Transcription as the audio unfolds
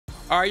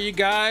All right, you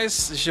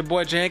guys, it's your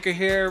boy Janka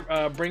here,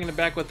 bringing it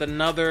back with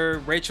another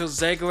Rachel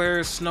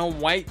Zegler Snow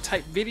White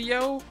type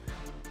video.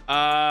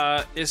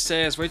 It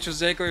says Rachel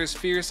Zegler is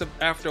fierce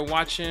after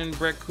watching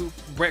Brett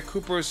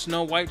Cooper's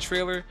Snow White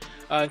trailer.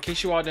 In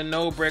case you all didn't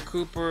know, Brett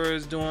Cooper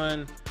is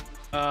doing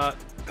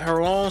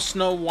her own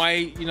Snow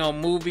White,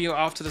 movie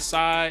off to the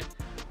side.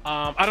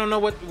 I don't know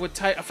what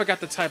type. I forgot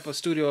the type of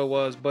studio it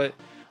was, but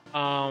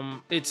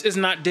it's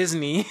not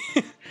Disney,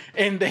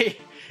 and they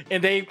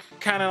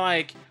kind of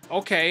like,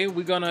 okay,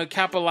 we're gonna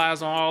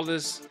capitalize on all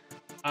this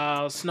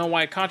Snow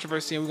White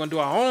controversy, and we're gonna do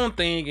our own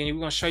thing, and we're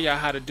gonna show y'all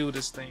how to do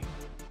this thing.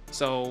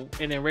 So,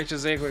 and then Rachel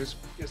Zegler is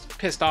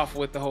pissed off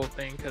with the whole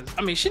thing because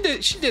I mean she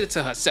did it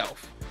to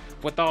herself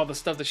with all the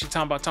stuff that she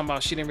talking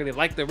about she didn't really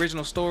like the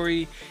original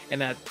story,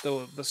 and that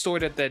the story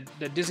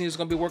that Disney is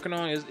gonna be working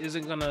on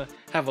isn't gonna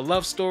have a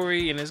love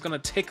story, and it's gonna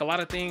take a lot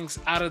of things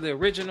out of the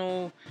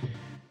original.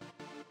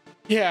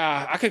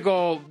 Yeah, I could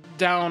go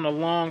down a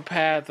long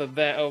path of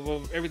that,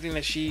 of everything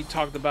that she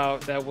talked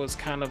about that was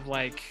kind of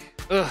like,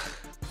 ugh.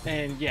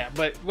 And yeah,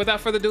 but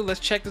without further ado, let's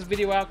check this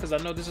video out because I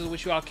know this is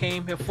what you all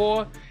came here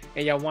for,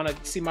 and y'all want to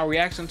see my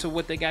reaction to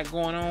what they got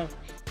going on.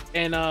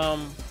 And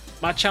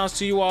my challenge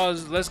to you all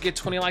is let's get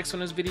 20 likes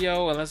on this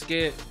video, and let's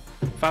get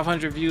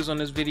 500 views on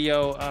this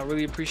video. I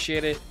really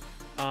appreciate it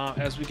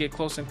as we get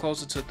closer and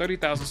closer to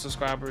 30,000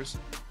 subscribers.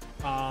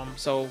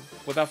 So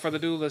without further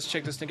ado, let's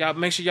check this thing out.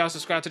 Make sure y'all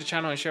subscribe to the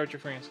channel and share with your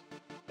friends.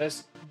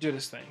 Let's do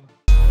this thing.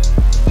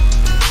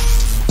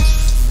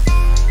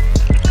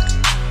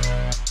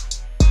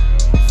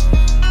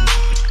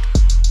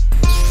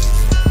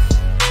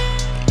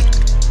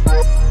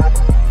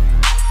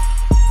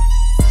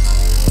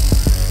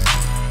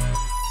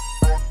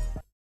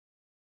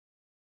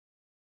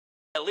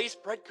 At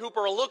least Brett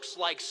Cooper looks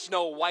like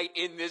Snow White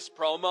in this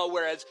promo,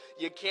 whereas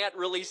you can't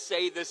really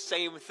say the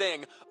same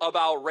thing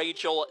about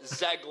Rachel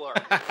Zegler.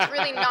 It's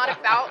really not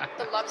about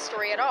the love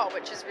story at all,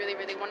 which is really,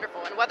 really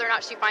wonderful. And whether or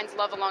not she finds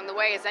love along the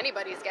way is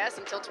anybody's guess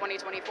until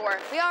 2024.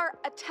 We are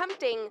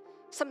attempting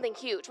something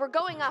huge. We're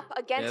going up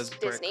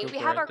against Disney. We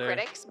have our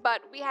critics, but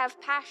we have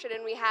passion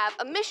and we have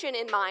a mission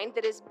in mind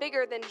that is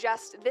bigger than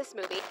just this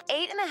movie.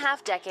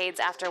 8.5 decades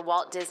after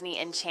Walt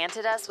Disney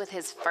enchanted us with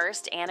his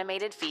first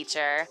animated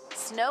feature,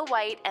 Snow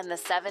White and the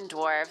Seven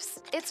Dwarfs,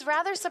 it's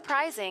rather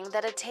surprising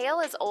that a tale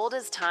as old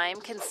as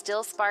time can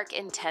still spark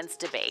intense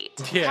debate.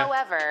 Yeah.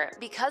 However,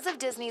 because of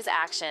Disney's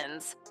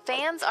actions,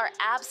 fans are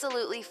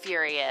absolutely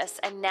furious,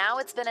 and now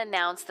it's been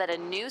announced that a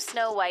new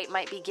Snow White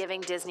might be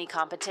giving Disney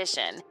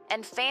competition,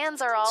 and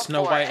fans are all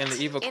Snow for White it. and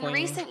the Evil Queen. In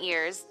recent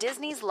years,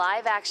 Disney's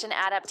live-action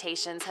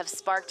adaptations have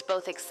sparked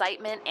both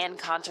excitement and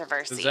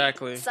controversy.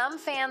 Exactly. Some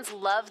fans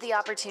love the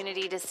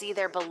opportunity to see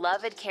their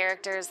beloved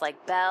characters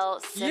like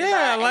Belle, Simba,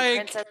 Yeah, and like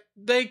Princess.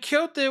 they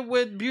killed it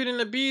with Beauty and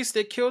the Beast.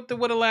 They killed it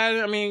with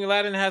Aladdin. I mean,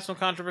 Aladdin had some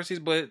controversies,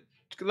 but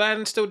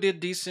Aladdin still did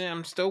decent.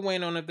 I'm still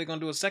waiting on if they're gonna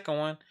do a second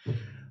one.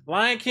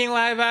 Lion King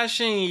live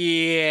action,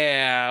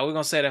 yeah, we're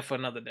gonna say that for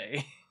another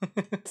day.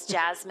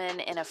 Jasmine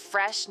in a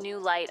fresh new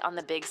light on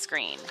the big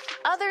screen.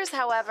 Others,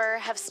 however,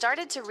 have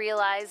started to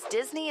realize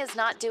Disney is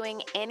not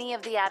doing any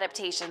of the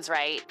adaptations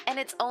right, and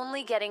it's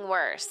only getting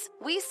worse.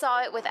 We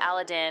saw it with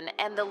Aladdin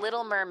and The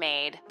Little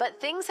Mermaid, but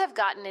things have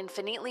gotten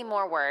infinitely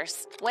more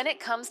worse when it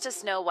comes to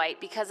Snow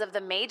White because of the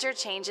major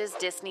changes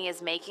Disney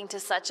is making to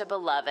such a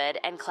beloved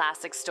and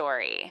classic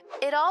story.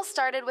 It all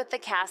started with the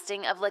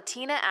casting of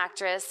Latina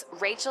actress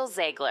Rachel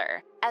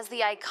Zegler as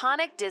the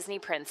iconic Disney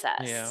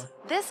princess. Yeah.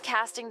 This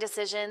casting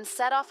decision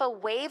set off a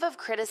wave of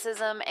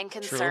criticism and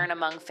concern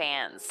among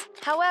fans.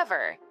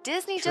 However,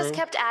 Disney just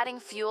kept adding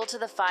fuel to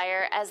the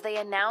fire as they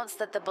announced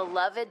that the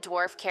beloved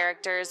dwarf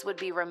characters would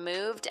be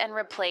removed and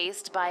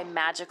replaced by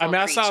magical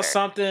creatures.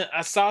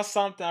 I saw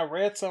something, I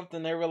read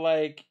something, they were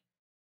like,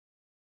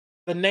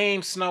 the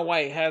name Snow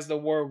White has the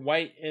word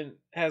white in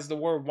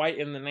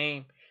the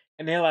name.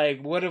 And they're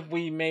like, what if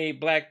we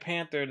made Black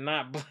Panther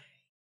not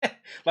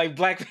like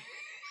Black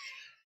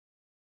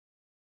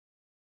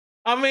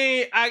I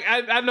mean,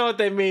 I know what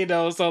they mean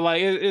though. So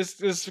like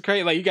it's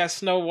crazy. Like you got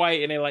Snow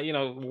White, and they're like,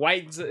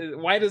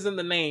 white is in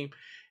the name,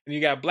 and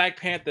you got Black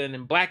Panther, and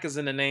then black is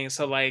in the name.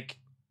 So like,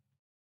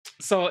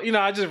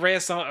 I just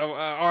read some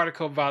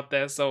article about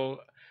that. So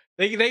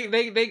they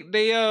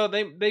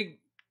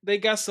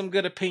got some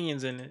good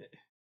opinions in it.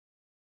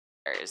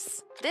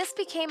 This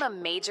became a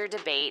major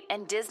debate,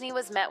 and Disney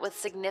was met with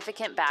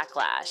significant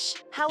backlash.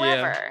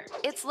 However,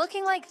 it's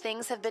looking like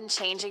things have been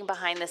changing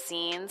behind the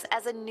scenes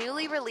as a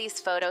newly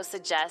released photo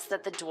suggests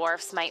that the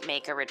dwarfs might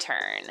make a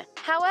return.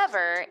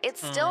 However,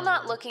 it's still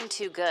not looking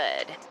too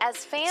good, as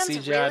fans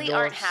CGI really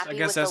aren't dwarfs. happy I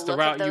guess with that's the the look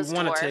route of those you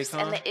wanna dwarfs, take, huh?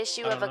 and the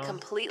issue I of a don't know.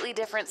 completely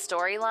different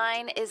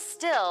storyline is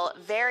still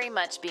very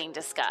much being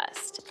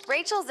discussed.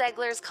 Rachel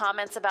Zegler's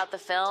comments about the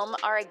film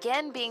are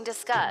again being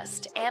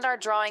discussed and are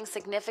drawing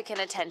significant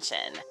attention.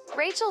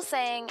 Rachel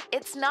saying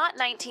it's not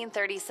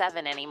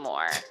 1937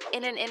 anymore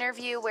in an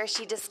interview where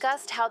she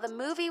discussed how the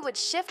movie would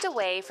shift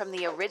away from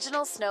the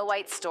original Snow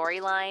White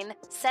storyline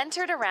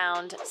centered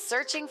around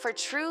searching for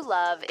true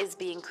love is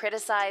being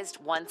criticized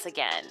once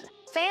again.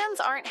 Fans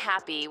aren't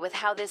happy with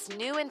how this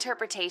new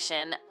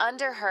interpretation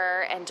under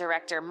her and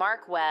director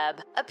Mark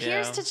Webb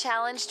appears to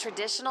challenge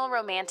traditional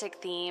romantic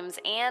themes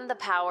and the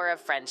power of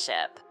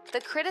friendship.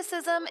 The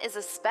criticism is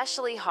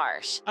especially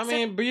harsh. I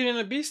mean, Beauty and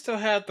the Beast still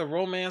had the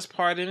romance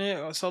part in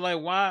it, so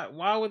like,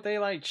 why would they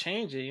like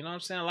change it? You know what I'm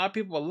saying? A lot of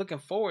people are looking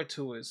forward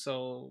to it,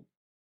 so.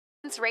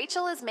 Since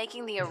Rachel is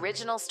making the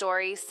original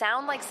story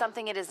sound like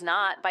something it is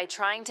not by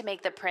trying to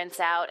make the prince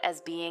out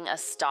as being a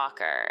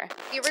stalker.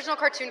 The original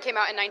cartoon came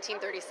out in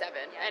 1937,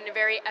 and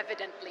very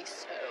evidently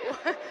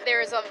so.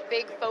 There is a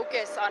big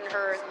focus on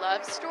her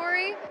love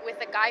story with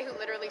a guy who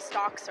literally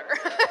stalks her.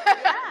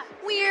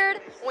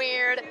 Weird.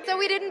 So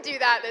we didn't do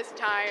that this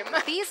time.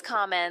 These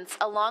comments,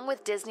 along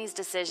with Disney's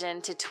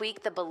decision to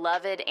tweak the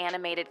beloved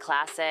animated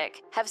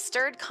classic, have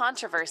stirred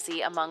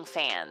controversy among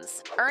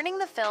fans, earning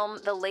the film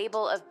the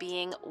label of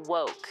being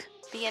woke.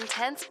 The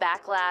intense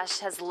backlash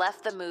has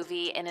left the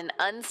movie in an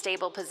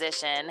unstable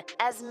position,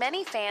 as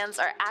many fans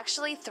are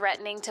actually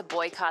threatening to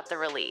boycott the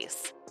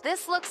release.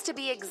 This looks to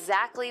be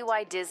exactly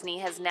why Disney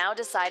has now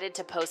decided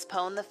to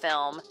postpone the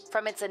film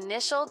from its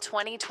initial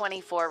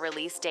 2024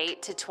 release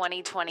date to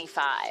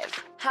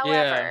 2025.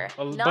 However,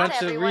 not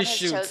everyone has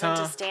chosen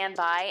to stand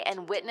by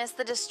and witness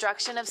the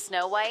destruction of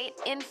Snow White.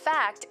 In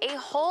fact, a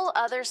whole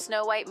other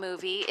Snow White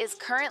movie is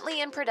currently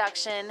in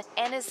production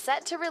and is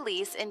set to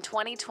release in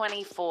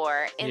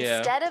 2024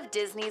 instead of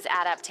Disney's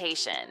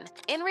adaptation.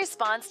 In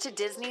response to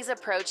Disney's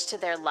approach to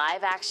their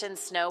live-action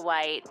Snow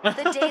White,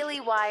 the Daily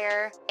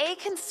Wire, a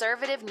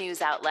conservative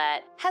news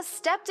outlet, has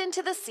stepped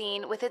into the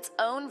scene with its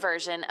own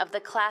version of the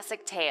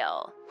classic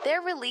tale.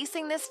 They're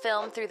releasing this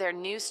film through their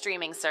new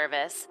streaming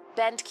service,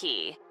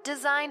 Bentkey,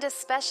 designed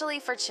especially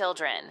for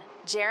children.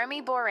 Jeremy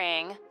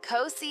Boring,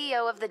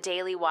 co-CEO of the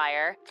Daily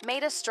Wire,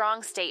 made a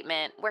strong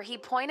statement where he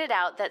pointed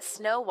out that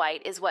Snow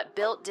White is what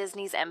built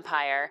Disney's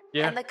empire,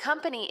 and the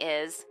company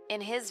is,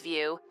 in his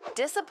view,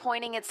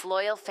 disappointing its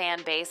loyal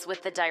fan base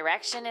with the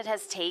direction it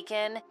has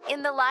taken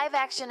in the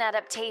live-action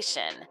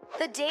adaptation.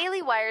 The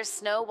Daily Wire's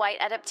Snow White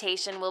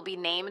adaptation will be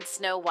named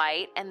Snow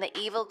White and the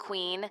Evil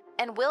Queen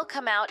and will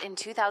come out in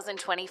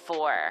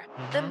 2024.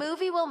 The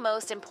movie will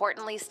most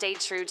importantly stay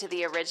true to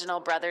the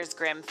original Brothers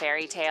Grimm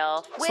fairy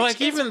tale, which so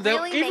like, even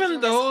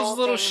those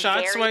little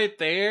shots right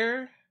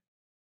there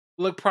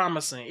look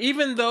promising.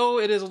 Even though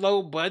it is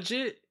low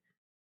budget,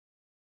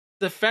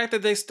 the fact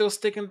that they still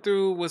sticking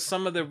through with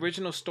some of the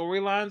original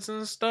storylines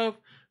and stuff,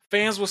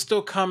 fans will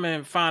still come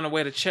and find a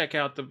way to check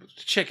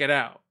it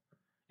out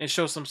and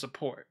show some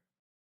support.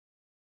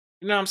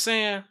 You know what I'm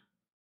saying?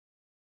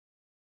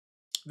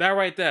 That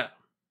right there.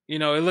 You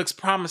know, it looks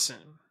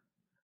promising.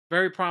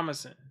 Very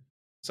promising.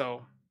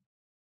 So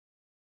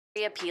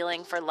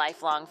appealing for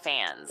lifelong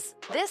fans.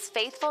 This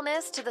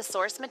faithfulness to the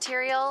source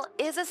material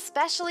is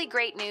especially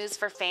great news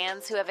for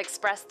fans who have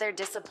expressed their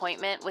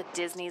disappointment with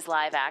Disney's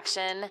live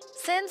action,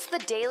 since the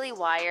Daily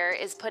Wire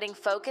is putting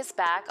focus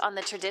back on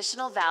the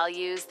traditional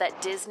values that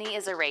Disney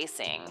is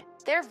erasing.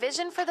 Their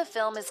vision for the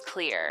film is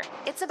clear.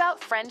 It's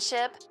about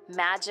friendship,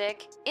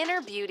 magic,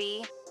 inner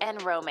beauty,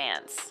 and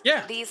romance.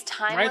 These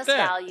timeless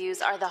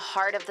values are the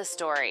heart of the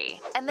story,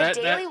 and the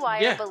Daily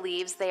Wire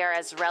believes they are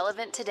as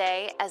relevant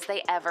today as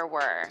they ever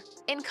were.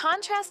 In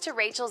contrast to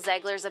Rachel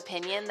Zegler's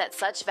opinion that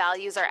such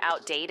values are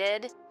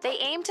outdated, they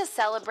aim to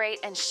celebrate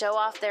and show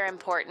off their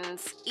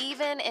importance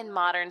even in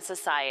modern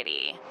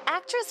society.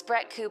 Actress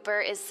Brett Cooper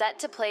is set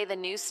to play the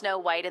new Snow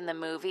White in the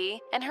movie,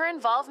 and her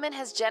involvement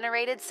has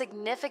generated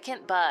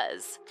significant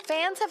buzz.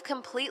 Fans have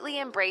completely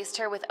embraced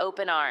her with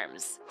open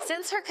arms,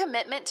 since her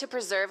commitment to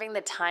preserving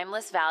the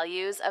timeless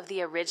values of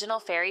the original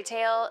fairy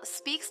tale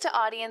speaks to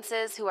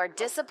audiences who are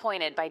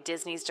disappointed by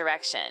Disney's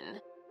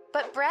direction.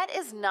 But Brett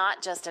is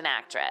not just an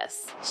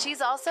actress. She's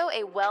also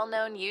a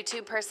well-known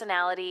YouTube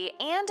personality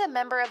and a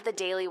member of the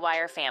Daily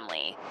Wire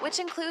family, which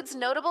includes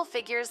notable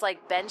figures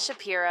like Ben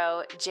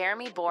Shapiro,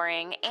 Jeremy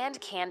Boring,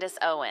 and Candace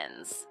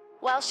Owens.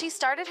 While she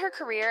started her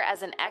career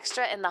as an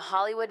extra in the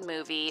Hollywood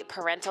movie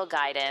Parental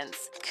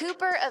Guidance,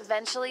 Cooper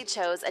eventually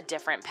chose a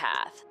different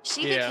path.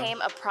 She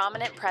became a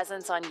prominent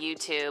presence on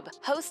YouTube,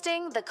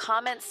 hosting The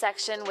Comment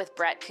Section with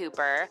Brett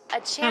Cooper,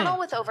 a channel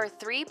with over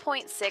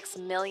 3.6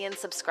 million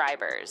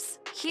subscribers.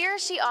 Here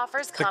she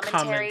offers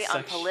commentary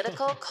on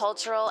political,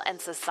 cultural,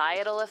 and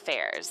societal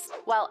affairs,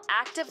 while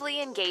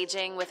actively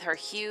engaging with her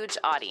huge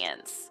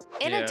audience.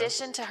 In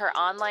addition to her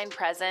online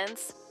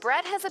presence,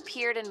 Brett has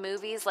appeared in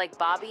movies like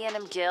Bobby and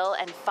McGill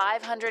and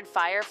 500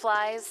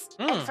 Fireflies,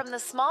 and from the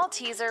small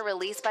teaser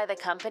released by the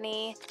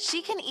company,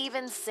 she can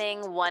even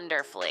sing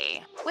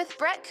wonderfully. With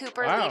Brett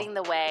Cooper leading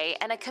the way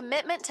and a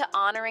commitment to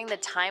honoring the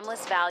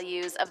timeless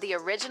values of the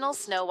original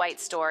Snow White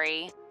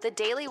story, the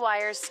Daily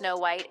Wire's Snow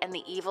White and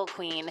the Evil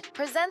Queen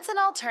presents an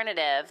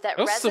alternative that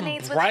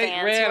resonates with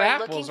fans who are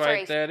looking for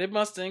a there. They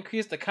must have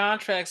increased the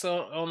contracts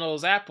on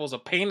those apples or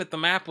painted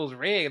them apples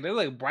red. They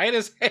look bright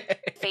as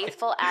heck.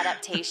 Faithful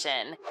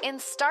adaptation, in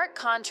stark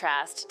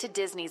contrast to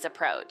Disney's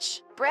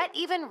approach. Brett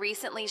even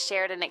recently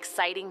shared an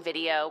exciting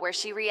video where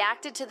she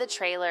reacted to the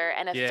trailer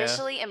and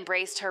officially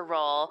embraced her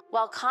role,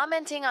 while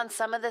commenting on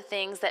some of the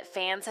things that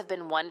fans have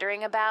been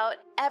wondering about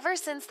ever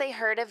since they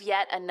heard of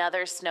yet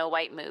another Snow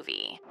White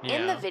movie.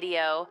 In the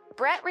video,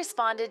 Brett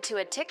responded to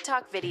a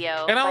TikTok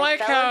video. And I like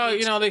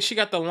how, she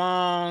got the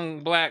long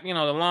black, the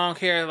long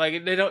hair. Like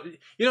you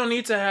don't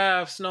need to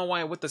have Snow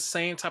White with the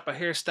same type of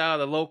hairstyle,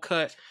 the low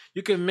cut.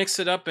 You can mix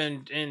it up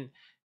and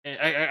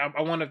I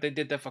wonder if they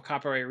did that for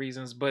copyright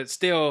reasons, but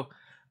still,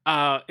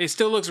 it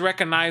still looks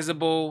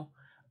recognizable,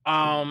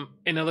 and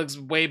it looks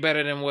way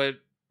better than what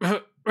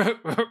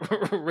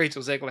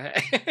Rachel Zegler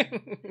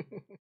had.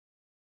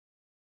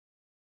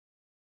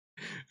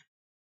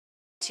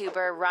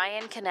 YouTuber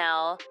Ryan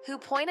Cannell, who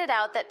pointed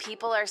out that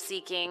people are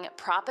seeking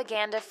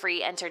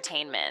propaganda-free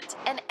entertainment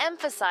and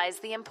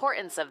emphasized the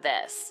importance of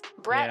this.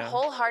 Brett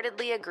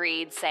wholeheartedly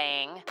agreed,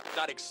 saying,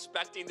 "Not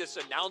expecting this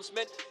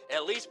announcement.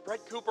 At least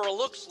Brett Cooper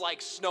looks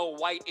like Snow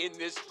White in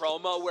this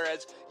promo,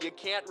 whereas you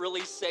can't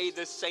really say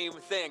the same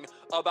thing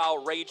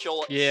about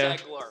Rachel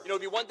Zegler.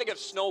 It'd be one thing if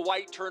Snow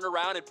White turned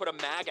around and put a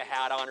MAGA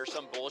hat on or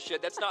some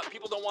bullshit. That's not,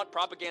 people don't want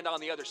propaganda on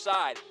the other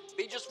side.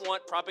 They just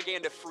want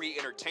propaganda-free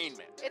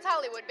entertainment. It's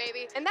Hollywood,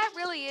 baby. And that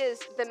really is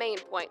the main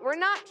point. We're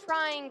not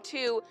trying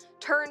to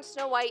turn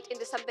Snow White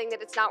into something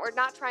that it's not. We're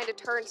not trying to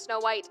turn Snow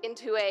White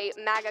into a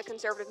MAGA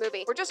conservative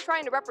movie. We're just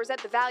trying to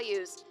represent the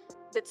values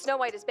that Snow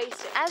White is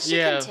based in." As she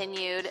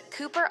continued,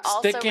 Cooper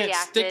also reacted.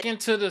 Sticking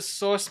to the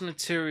source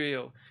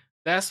material.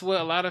 That's what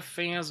a lot of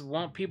fans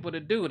want people to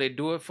do. They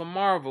do it for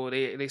Marvel.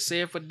 They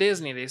say it for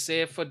Disney. They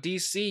say it for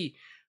DC.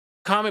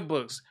 Comic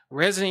books,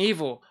 Resident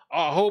Evil,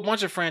 a whole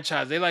bunch of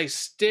franchises. They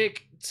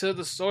stick to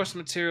the source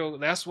material.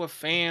 That's what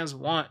fans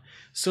want.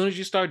 As soon as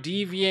you start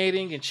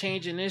deviating and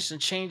changing this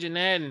and changing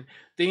that, and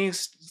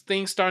things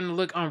starting to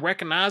look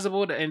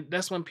unrecognizable, and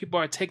that's when people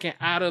are taken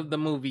out of the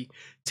movie,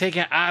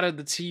 taken out of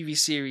the TV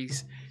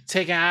series,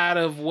 taken out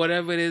of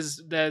whatever it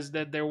is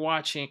that they're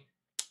watching.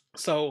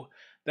 So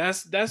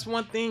that's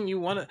one thing you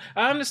want to.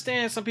 I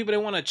understand some people, they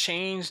want to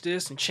change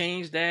this and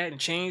change that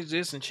and change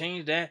this and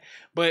change that,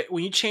 but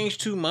when you change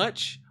too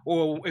much,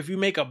 or if you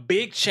make a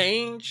big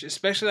change,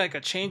 especially like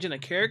a change in a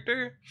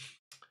character,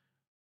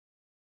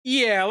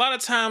 a lot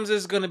of times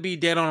it's gonna be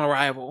dead on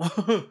arrival.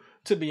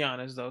 To be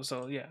honest, though,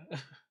 so yeah.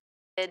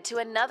 To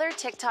another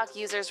TikTok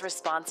user's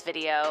response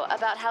video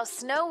about how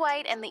Snow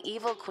White and the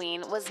Evil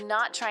Queen was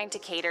not trying to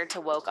cater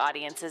to woke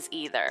audiences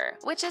either,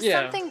 which is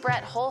something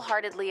Brett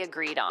wholeheartedly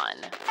agreed on.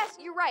 Yes,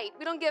 you're right.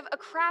 We don't give a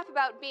crap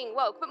about being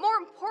woke, but more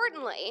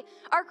importantly,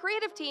 our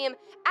creative team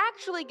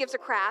actually gives a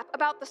crap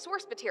about the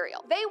source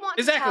material. They want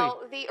to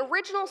tell the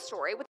original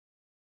story with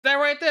that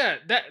right there.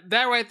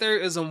 That right there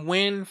is a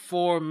win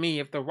for me.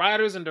 If the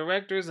writers and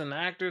directors and the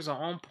actors are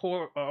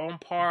on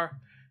par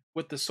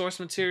with the source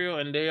material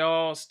and they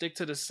all stick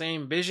to the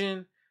same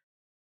vision,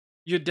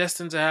 you're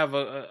destined to have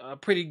a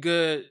pretty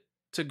good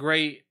to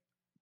great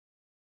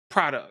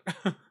product.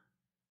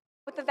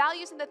 with the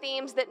values and the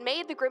themes that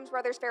made the Grimm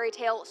Brothers fairy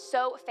tale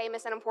so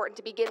famous and important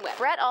to begin with.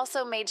 Brett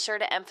also made sure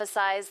to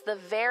emphasize the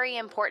very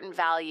important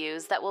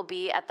values that will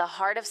be at the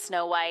heart of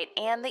Snow White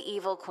and the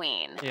Evil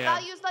Queen.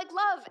 Values like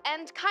love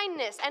and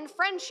kindness and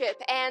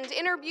friendship and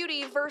inner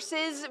beauty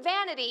versus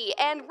vanity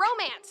and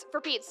romance,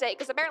 for Pete's sake,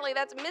 because apparently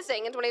that's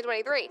missing in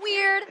 2023.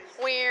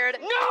 Weird.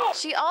 No!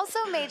 She also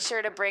made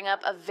sure to bring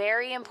up a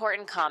very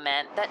important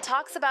comment that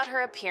talks about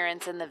her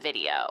appearance in the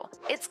video.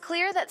 It's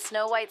clear that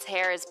Snow White's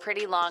hair is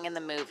pretty long in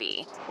the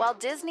movie, while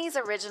Disney's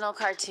original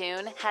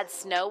cartoon had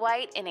Snow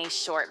White in a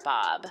short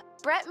bob.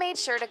 Brett made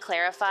sure to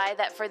clarify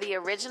that for the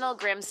original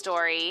Grimm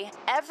story,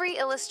 every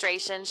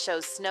illustration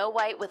shows Snow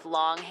White with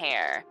long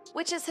hair,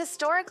 which is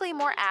historically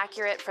more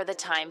accurate for the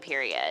time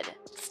period.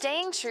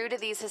 Staying true to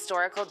these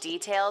historical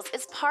details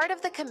is part of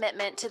the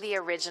commitment to the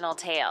original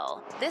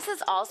tale. This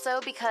is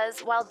also because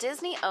while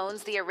Disney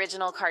owns the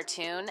original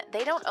cartoon,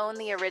 they don't own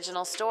the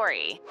original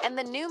story, and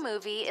the new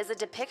movie is a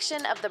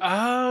depiction of the—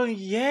 Oh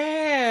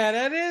yeah,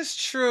 that is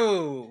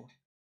true.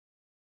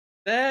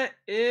 That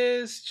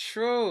is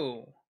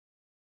true.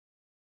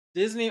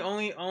 Disney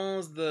only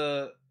owns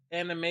the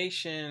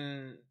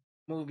animation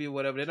movie or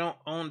whatever. They don't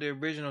own the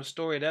original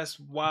story. That's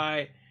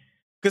why,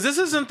 because this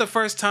isn't the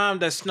first time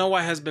that Snow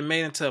White has been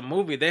made into a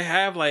movie. They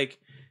have like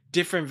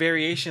different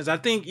variations. I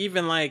think they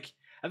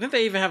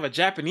even have a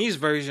Japanese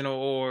version,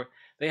 or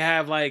they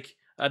have like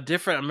a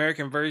different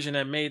American version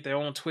that made their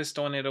own twist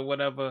on it or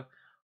whatever.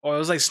 Or it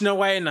was like Snow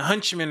White and the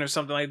Hunchman or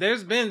something. Like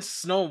there's been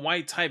Snow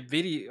White type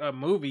video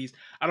movies.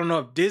 I don't know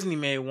if Disney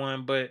made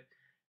one, but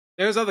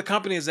there's other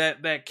companies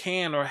that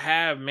can or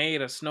have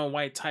made a Snow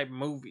White type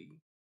movie.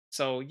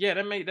 So yeah,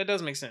 that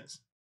does make sense.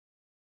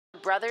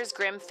 Brothers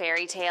Grimm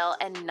fairy tale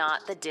and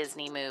not the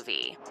Disney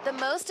movie. The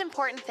most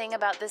important thing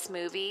about this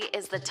movie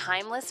is the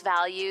timeless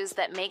values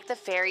that make the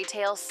fairy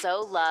tale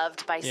so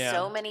loved by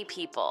so many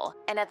people.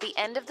 And at the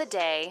end of the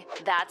day,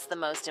 that's the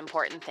most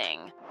important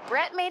thing.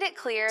 Brett made it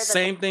clear that—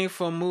 Same thing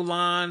for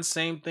Mulan,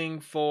 same thing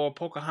for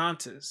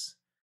Pocahontas.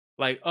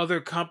 Like other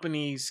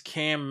companies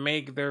can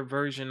make their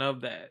version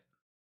of that.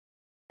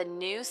 The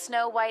new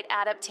Snow White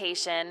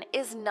adaptation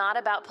is not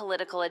about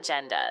political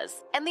agendas,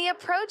 and the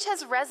approach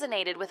has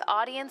resonated with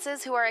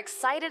audiences who are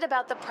excited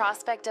about the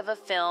prospect of a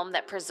film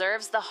that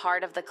preserves the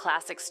heart of the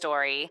classic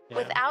story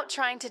without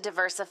trying to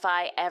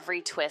diversify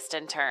every twist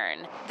and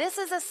turn. This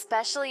is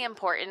especially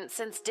important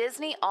since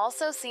Disney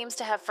also seems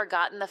to have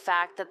forgotten the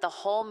fact that the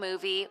whole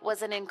movie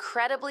was an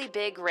incredibly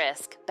big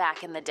risk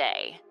back in the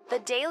day. The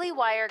Daily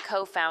Wire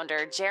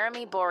co-founder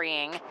Jeremy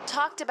Boring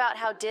talked about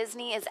how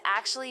Disney is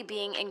actually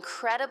being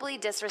incredibly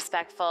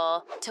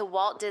disrespectful to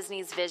Walt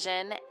Disney's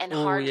vision and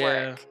hard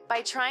work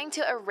by trying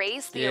to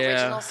erase the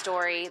original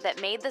story that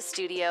made the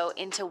studio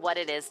into what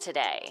it is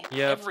today.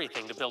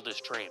 Everything to build his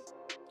dream.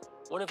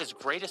 One of his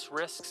greatest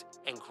risks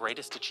and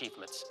greatest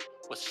achievements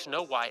was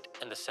Snow White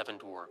and the Seven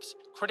Dwarfs.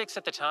 Critics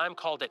at the time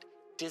called it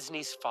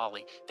Disney's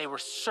folly. They were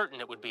certain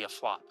it would be a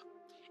flop.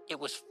 It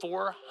was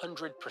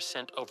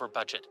 400% over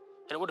budget,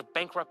 and it would have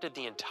bankrupted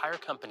the entire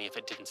company if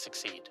it didn't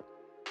succeed.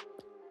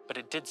 But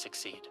it did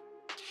succeed.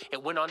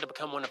 It went on to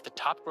become one of the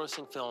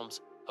top-grossing films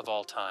of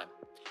all time.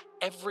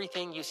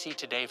 Everything you see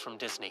today from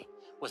Disney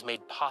was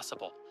made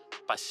possible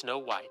by Snow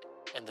White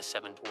and the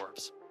Seven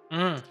Dwarfs.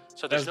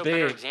 So there's no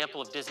better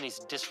example of Disney's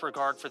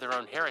disregard for their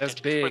own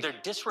heritage or their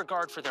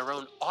disregard for their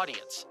own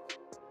audience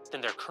than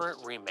their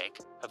current remake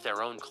of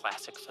their own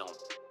classic film.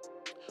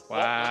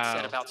 Walt once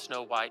said about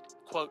Snow White,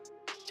 quote,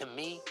 "To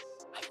me,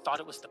 I thought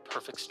it was the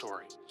perfect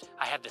story.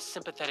 I had the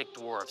sympathetic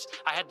dwarves.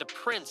 I had the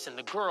prince and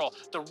the girl,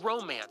 the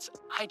romance.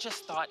 I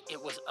just thought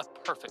it was a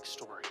perfect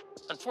story."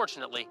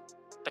 Unfortunately,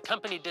 the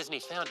company Disney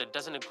founded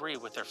doesn't agree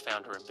with their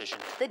founder and vision.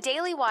 The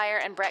Daily Wire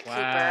and Brett Cooper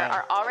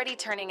are already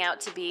turning out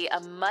to be a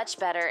much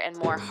better and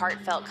more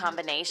heartfelt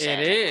combination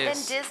than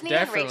Disney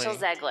and Rachel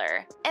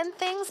Zegler. And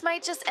things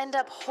might just end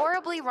up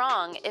horribly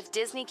wrong if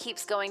Disney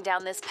keeps going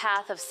down this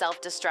path of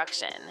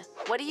self-destruction.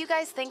 What do you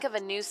guys think of a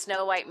new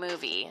Snow White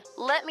movie?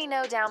 Let me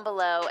know down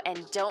below,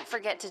 and don't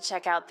forget to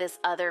check out this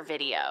other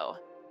video.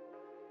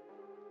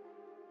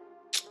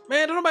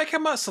 Man, don't nobody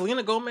care about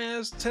Selena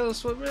Gomez, Taylor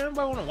Swift. Man,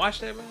 nobody want to watch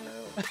that, man.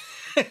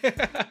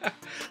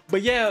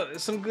 But yeah,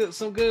 some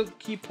good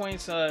key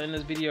points in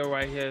this video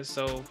right here.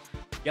 So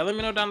y'all let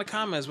me know down in the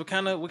comments what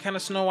kind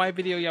of Snow White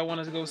video y'all want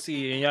us to go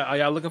see. And are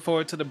y'all looking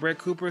forward to the Brett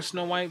Cooper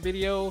Snow White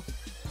video?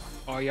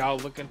 Or are y'all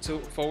looking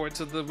forward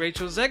to the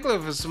Rachel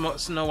Zegler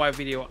Snow White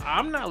video?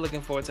 I'm not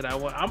looking forward to that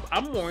one.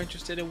 I'm more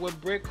interested in what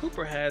Brett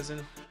Cooper has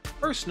in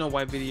her Snow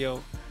White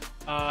video.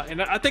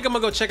 And I think I'm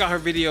gonna go check out her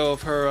video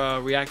of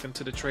her reacting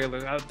to the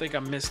trailer. I think I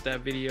missed that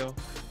video.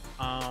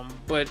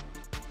 But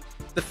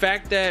the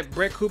fact that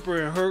Brett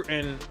Cooper and her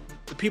and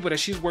the people that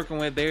she's working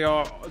with, they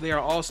are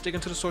all sticking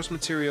to the source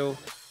material,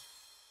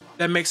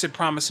 that makes it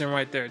promising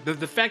right there.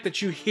 The fact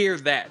that you hear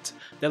that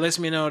lets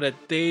me know that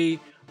they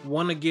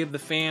want to give the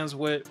fans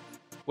what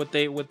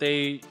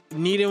they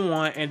need and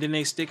want, and then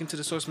they stick into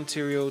the source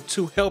material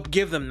to help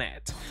give them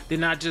that. They're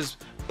not just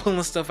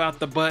pulling stuff out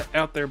their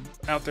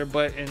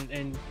butt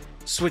and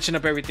switching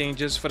up everything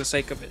just for the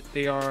sake of it.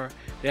 They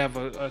have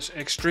a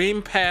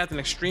extreme path, an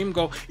extreme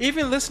goal.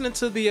 Even listening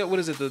to the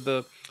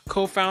the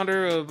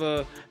co-founder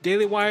of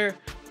Daily Wire,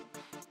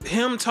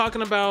 him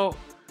talking about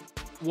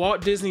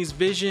Walt Disney's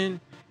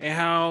vision and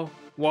how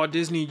Walt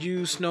Disney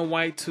used Snow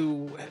White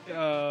to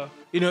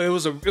it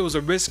was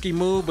a risky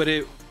move, but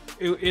it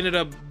ended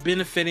up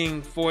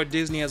benefiting for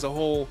Disney as a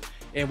whole,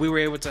 and we were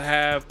able to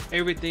have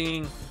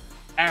everything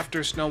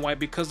after Snow White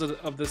because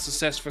of the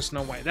success for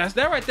Snow White. That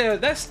right there,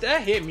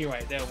 that hit me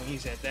right there when he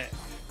said that.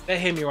 That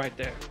hit me right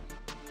there.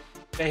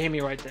 That hit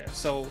me right there.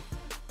 So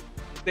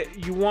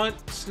you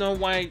want Snow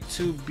White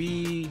to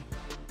be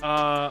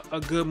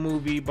a good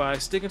movie by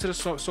sticking to the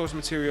source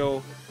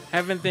material,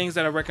 having things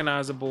that are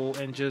recognizable,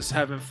 and just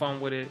having fun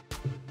with it,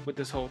 with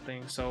this whole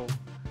thing. So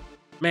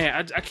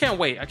man, I can't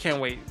wait. I can't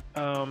wait.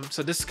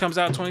 So this comes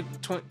out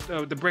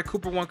the Brett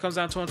Cooper one comes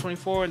out in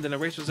 2024, and then the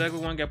Rachel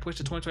Zegler one got pushed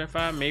to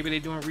 2025. Maybe they're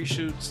doing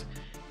reshoots.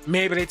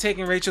 Maybe they're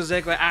taking Rachel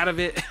Zegler out of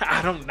it.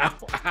 I don't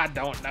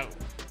know.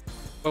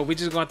 But we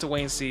just going to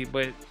wait and see.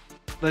 But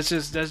let's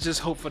just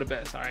hope for the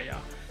best. All right,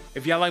 y'all.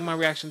 If y'all like my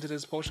reaction to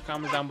this, post your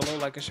comments down below,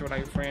 like and share with all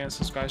your friends,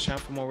 subscribe to the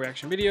channel for more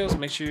reaction videos.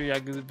 Make sure y'all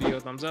give the video a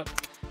thumbs up.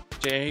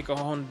 Jay Anchor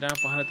holding it down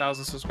for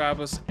 100,000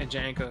 subscribers, and Jay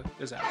Anchor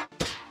is out.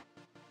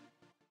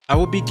 I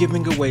will be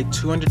giving away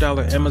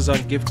 $200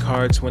 Amazon gift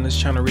cards when this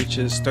channel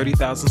reaches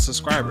 30,000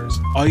 subscribers.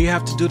 All you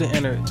have to do to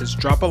enter is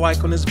drop a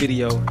like on this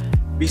video,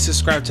 be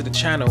subscribed to the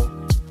channel,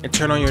 and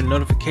turn on your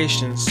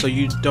notifications so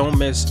you don't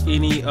miss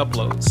any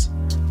uploads.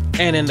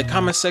 And in the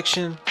comment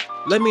section,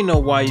 let me know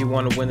why you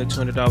want to win the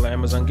 $200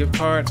 Amazon gift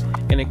card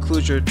and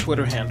include your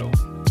Twitter handle.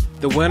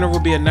 The winner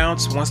will be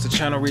announced once the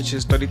channel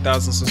reaches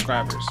 30,000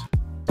 subscribers.